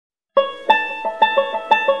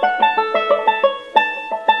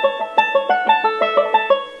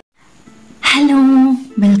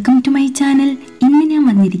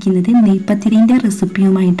വന്നിരിക്കുന്നത് നെയ്പത്തിരിൻ്റെ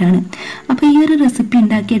റെസിപ്പിയുമായിട്ടാണ്. അപ്പോൾ ഈ ഒരു റെസിപ്പി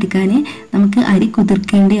ഉണ്ടാക്കിയെടുക്കാൻ നമുക്ക് അരി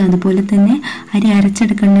കുതിർക്കേണ്ടി അതുപോലെ തന്നെ അരി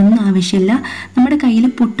അരച്ചെടുക്കേണ്ടതൊന്നും ആവശ്യമില്ല. നമ്മുടെ കയ്യിൽ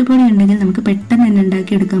പുട്ടുപൊടി ഉണ്ടെങ്കിൽ നമുക്ക് പെട്ടെന്ന് തന്നെ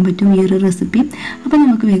ഉണ്ടാക്കിയെടുക്കാൻ പറ്റും ഈ ഒരു റെസിപ്പി. അപ്പോൾ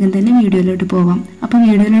നമുക്ക് വേഗം തന്നെ വീഡിയോയിലോട്ട് പോവാം. അപ്പോൾ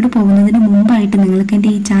വീഡിയോയിലോട്ട് പോകുന്നതിന് മുമ്പായിട്ട് നിങ്ങൾക്ക് എൻ്റെ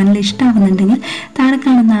ഈ ചാനൽ ഇഷ്ടമാവുന്നുണ്ടെങ്കിൽ താഴെ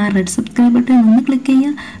കാണുന്ന ആ റെഡ് സബ്സ്ക്രൈബ് ബട്ടൺ ഒന്ന് ക്ലിക്ക്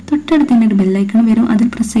ചെയ്യുക. തൊട്ടടുത്ത് തന്നെ ഒരു ബെല്ലൈക്കൺ വരും. അതിൽ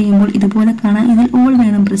പ്രസ് ചെയ്യുമ്പോൾ ഇതുപോലെ കാണാം. ഇതിൽ ഓൾ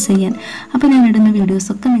വേണം പ്രസ് ചെയ്യാൻ. അപ്പോൾ ഞാൻ ഇടുന്ന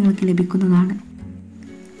വീഡിയോസൊക്കെ നിങ്ങൾക്ക് ലഭിക്കുന്നതാണ്.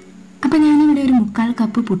 അപ്പോൾ ഞാനിവിടെ ഒരു 3/4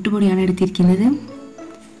 കപ്പ് പുട്ടുപൊടിയാണ് എടുത്തിരിക്കുന്നത്.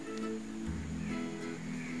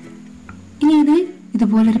 ഇനി ഇത്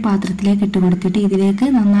ഇതുപോലൊരു പാത്രത്തിലേക്ക് ഇട്ട് കൊടുത്തിട്ട് ഇതിലേക്ക്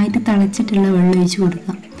നന്നായിട്ട് തിളച്ചിട്ടുള്ള വെള്ളം ഒഴിച്ച്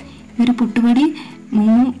കൊടുക്കാം. ഒരു പുട്ടുപൊടി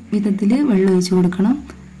 3 വിധത്തിൽ വെള്ളം ഒഴിച്ച് കൊടുക്കണം.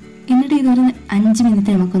 എന്നിട്ട് ഇതൊരു 5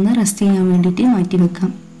 മിനിറ്റ് നമുക്കൊന്ന് റെസ്റ്റ് ചെയ്യാൻ വേണ്ടിയിട്ട് മാറ്റി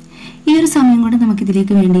വെക്കാം. ഈ ഒരു സമയം കൊണ്ട്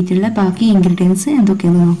നമുക്കിതിലേക്ക് വേണ്ടിയിട്ടുള്ള ബാക്കി ഇൻഗ്രീഡിയൻസ്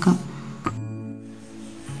എന്തൊക്കെയെന്ന് നോക്കാം.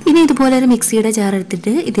 ഇനി ഇതുപോലെ ഒരു മിക്സിയുടെ ജാർ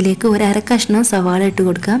എടുത്തിട്ട് ഇതിലേക്ക് ഒരു 1/2 കഷ്ണം സവാള ഇട്ട്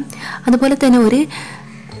കൊടുക്കാം. അതുപോലെ തന്നെ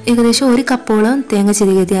ഏകദേശം 1 കപ്പോളം തേങ്ങ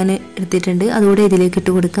ചിരകിയത് ഞാൻ എടുത്തിട്ടുണ്ട്. അതുകൂടെ ഇതിലേക്ക്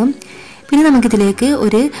ഇട്ട് കൊടുക്കാം. പിന്നെ നമുക്കിതിലേക്ക്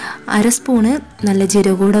ഒരു 1/2 സ്പൂണ് നല്ല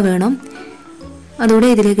ജീരകം കൂടെ വേണം. അതുകൂടെ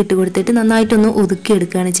ഇതിലേക്ക് ഇട്ട് കൊടുത്തിട്ട് നന്നായിട്ടൊന്ന്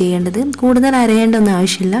ഒതുക്കിയെടുക്കുകയാണ് ചെയ്യേണ്ടത്. കൂടുതൽ അരയേണ്ടൊന്നും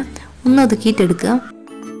ആവശ്യമില്ല, ഒന്ന് ഒതുക്കിയിട്ടെടുക്കുക.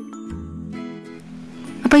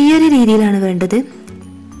 അപ്പോൾ ഈ ഒരു രീതിയിലാണ് വേണ്ടത്.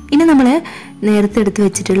 ഇനി നമ്മൾ നേരത്തെ എടുത്ത്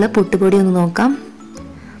വെച്ചിട്ടുള്ള പുട്ടുപൊടി ഒന്ന് നോക്കാം.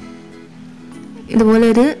 ഇതുപോലെ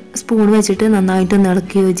ഒരു സ്പൂൺ വെച്ചിട്ട് നന്നായിട്ടൊന്ന്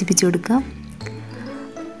ഇളക്കി യോജിപ്പിച്ച് കൊടുക്കാം.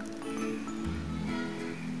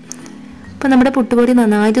 അപ്പോൾ നമ്മുടെ പുട്ടുപൊടി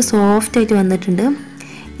നന്നായിട്ട് സോഫ്റ്റായിട്ട് വന്നിട്ടുണ്ട്.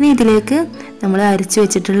 ഇനി ഇതിലേക്ക് നമ്മൾ അരച്ച്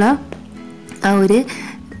വെച്ചിട്ടുള്ള ആ ഒരു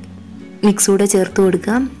മിക്സ് കൂടെ ചേർത്ത്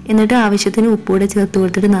കൊടുക്കാം. എന്നിട്ട് ആവശ്യത്തിന് ഉപ്പൂടെ ചേർത്ത്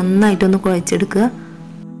കൊടുത്തിട്ട് നന്നായിട്ടൊന്ന് കുഴച്ചെടുക്കുക.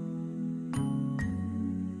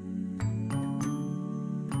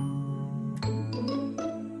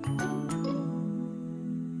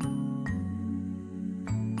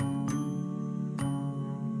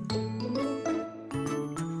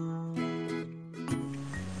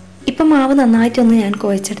 ഇപ്പം മാവ് നന്നായിട്ടൊന്ന് ഞാൻ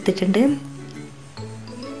കുഴച്ചെടുത്തിട്ടുണ്ട്.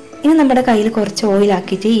 ഇനി നമ്മുടെ കയ്യിൽ കുറച്ച്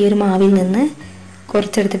ഓയിലാക്കിയിട്ട് ഈ ഒരു മാവിൽ നിന്ന്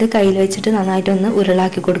കുറച്ചെടുത്തിട്ട് കയ്യിൽ വെച്ചിട്ട് നന്നായിട്ടൊന്ന്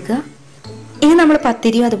ഉരുളാക്കി കൊടുക്കുക. ഇനി നമ്മൾ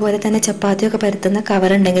പത്തിരിയും അതുപോലെ തന്നെ ചപ്പാത്തിയും ഒക്കെ പരത്തുന്ന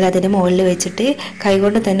കവറുണ്ടെങ്കിൽ അതിൻ്റെ മുകളിൽ വെച്ചിട്ട്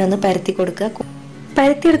കൈകൊണ്ട് തന്നെ ഒന്ന് പരത്തി കൊടുക്കുക.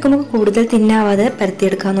 പരത്തിയെടുക്കുമ്പോൾ കൂടുതൽ തിന്നാവാതെ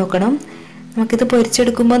പരത്തിയെടുക്കാൻ നോക്കണം. നമുക്കിത്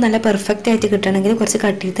പൊരിച്ചെടുക്കുമ്പോൾ നല്ല പെർഫെക്റ്റ് ആയിട്ട് കിട്ടണമെങ്കിൽ കുറച്ച്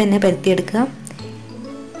കട്ടിയിൽ തന്നെ പരത്തിയെടുക്കുക.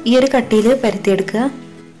 ഈ ഒരു കട്ടിയിൽ പരത്തിയെടുക്കുക.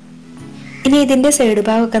 ഇനി ഇതിൻ്റെ സൈഡ്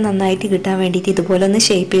ഭാഗമൊക്കെ നന്നായിട്ട് കിട്ടാൻ വേണ്ടിയിട്ട് ഇതുപോലെ ഒന്ന്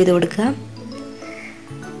ഷേപ്പ് ചെയ്ത് കൊടുക്കുക.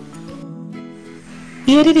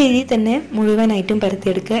 ഈ ഒരു രീതിയിൽ തന്നെ മുഴുവനായിട്ടും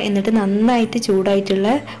പരത്തിയെടുക്കുക. എന്നിട്ട് നന്നായിട്ട് ചൂടായിട്ടുള്ള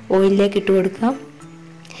ഓയിലിലേക്ക് ഇട്ട് കൊടുക്കുക.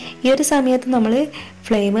 ഈ ഒരു സമയത്ത് നമ്മൾ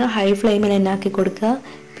ഹൈ ഫ്ലെയിമിൽ തന്നെ ആക്കി കൊടുക്കുക.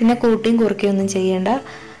 പിന്നെ കൂട്ടിയും കുറുക്കുകയും ഒന്നും ചെയ്യേണ്ട.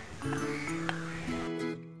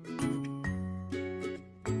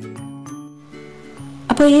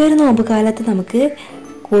 അപ്പോൾ ഈ ഒരു നോമ്പ് കാലത്ത് നമുക്ക്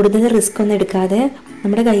കൂടുതൽ റിസ്ക് ഒന്നും എടുക്കാതെ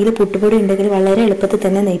നമ്മുടെ കയ്യിൽ പുട്ടുപൊടി ഉണ്ടെങ്കിൽ വളരെ എളുപ്പത്തിൽ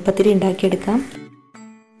തന്നെ നെയ്പത്തിരി ഉണ്ടാക്കിയെടുക്കാം.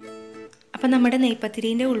 അപ്പം നമ്മുടെ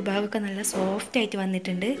നെയ്പത്തിരീൻ്റെ ഉൾഭാഗമൊക്കെ നല്ല സോഫ്റ്റ് ആയിട്ട്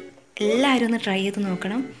വന്നിട്ടുണ്ട്. എല്ലാവരും ഒന്ന് ട്രൈ ചെയ്ത്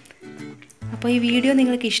നോക്കണം. അപ്പോൾ ഈ വീഡിയോ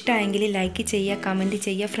നിങ്ങൾക്ക് ഇഷ്ടമായെങ്കിൽ ലൈക്ക് ചെയ്യുക, കമൻറ്റ്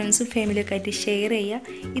ചെയ്യുക, ഫ്രണ്ട്സും ഫാമിലിയൊക്കെ ആയിട്ട് ഷെയർ ചെയ്യുക.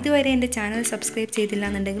 ഇതുവരെ എൻ്റെ ചാനൽ സബ്സ്ക്രൈബ് ചെയ്തില്ല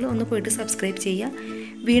എന്നുണ്ടെങ്കിൽ ഒന്ന് പോയിട്ട് സബ്സ്ക്രൈബ് ചെയ്യുക.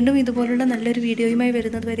 വീണ്ടും ഇതുപോലുള്ള നല്ലൊരു വീഡിയോയുമായി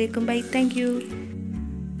വരുന്നത് വരേക്കും ബൈ. Thank you.